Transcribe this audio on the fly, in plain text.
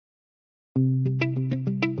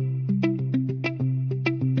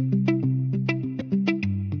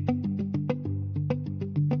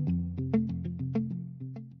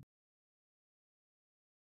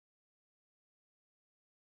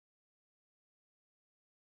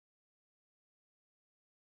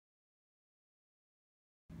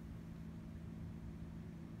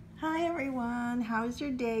Hi everyone, how's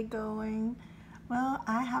your day going? Well,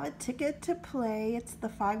 I have a ticket to play. It's the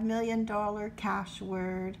 $5 million cash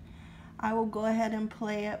word. I will go ahead and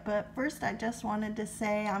play it, but first I just wanted to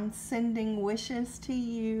say I'm sending wishes to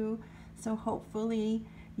you, so hopefully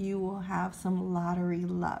you will have some lottery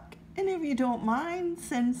luck. And if you don't mind,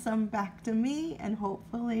 send some back to me and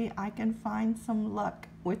hopefully I can find some luck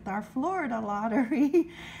with our Florida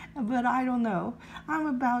lottery. But I don't know. I'm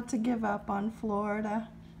about to give up on Florida.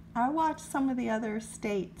 I watch some of the other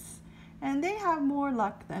states and they have more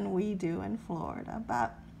luck than we do in Florida,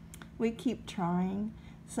 but we keep trying.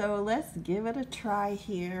 So let's give it a try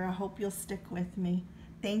here. I hope you'll stick with me.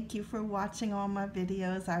 Thank you for watching all my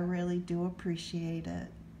videos. I really do appreciate it.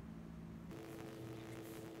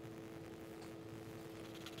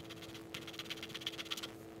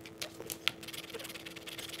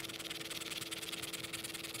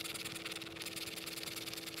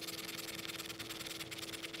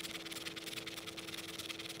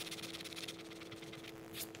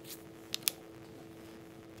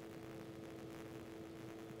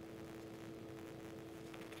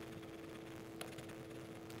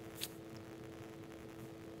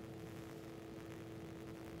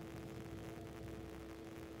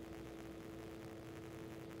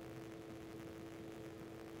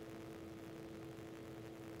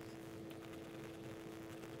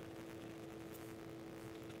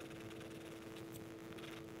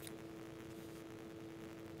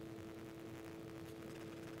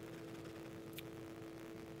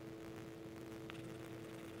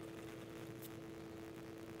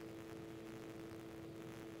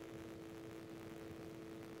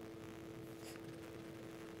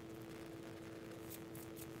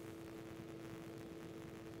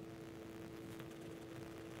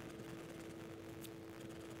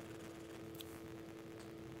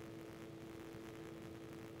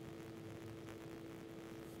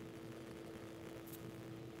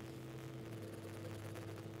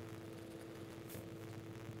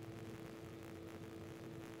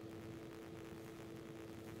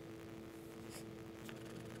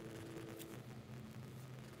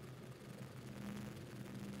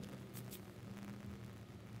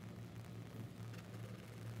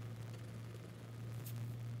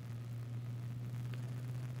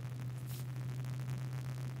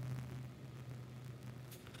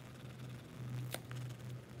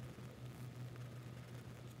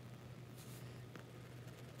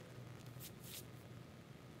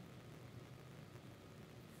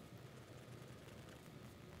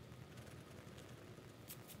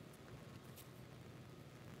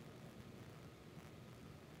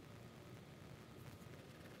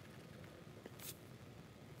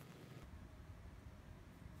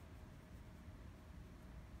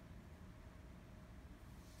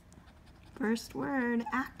 First word,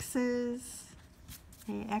 axis.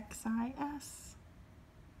 A-X-I-S.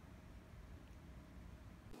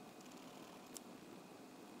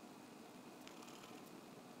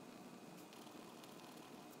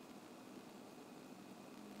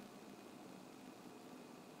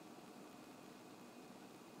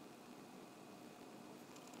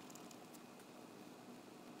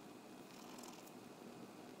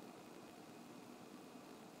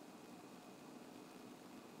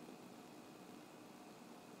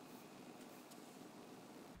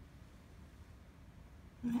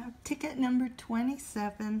 We have ticket number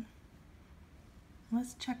 27.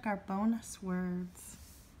 Let's check our bonus words.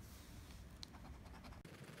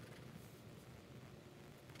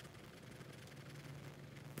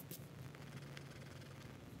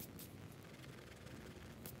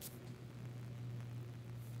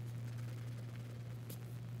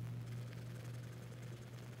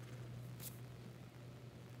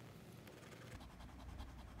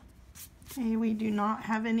 Okay, we do not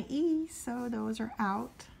have an E, so those are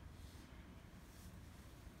out.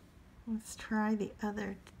 Let's try the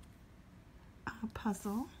other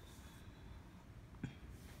puzzle.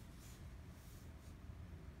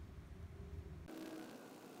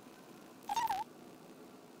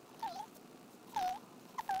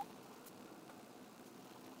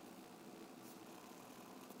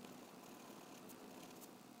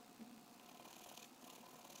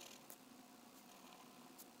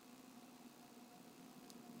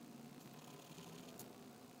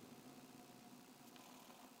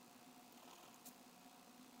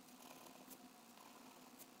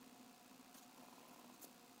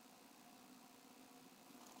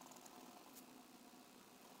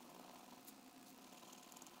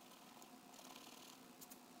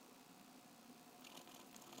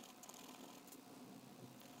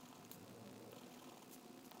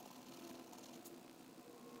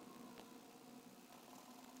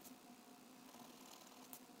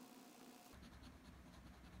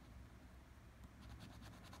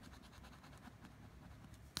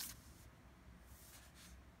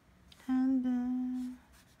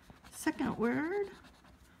 Second word,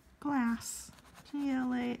 glass,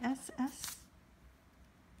 G-L-A-S-S.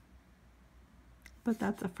 But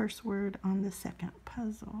that's the first word on the second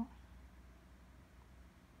puzzle.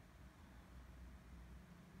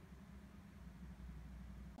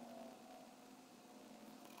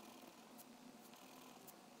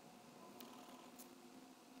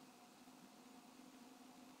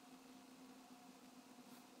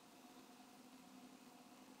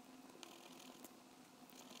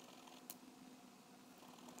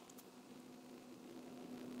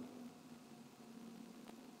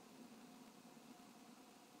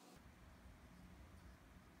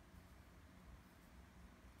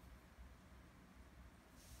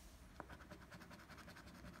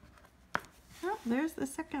 Oh, there's the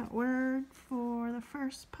second word for the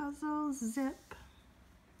first puzzle, zip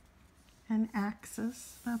and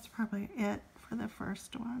axis. That's probably it for the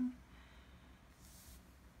first one.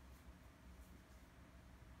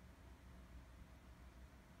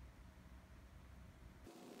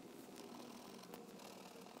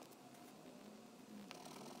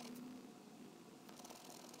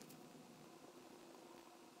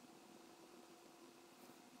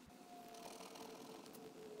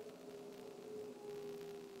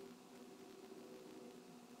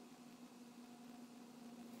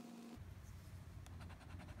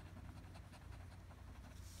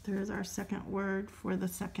 There's our second word for the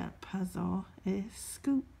second puzzle, is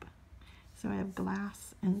scoop. So I have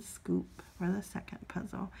glass and scoop for the second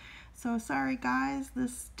puzzle. So sorry guys,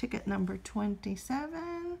 this ticket number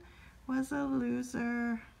 27 was a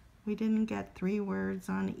loser. We didn't get 3 words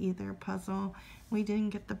on either puzzle. We didn't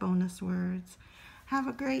get the bonus words. Have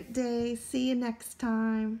a great day. See you next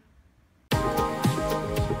time.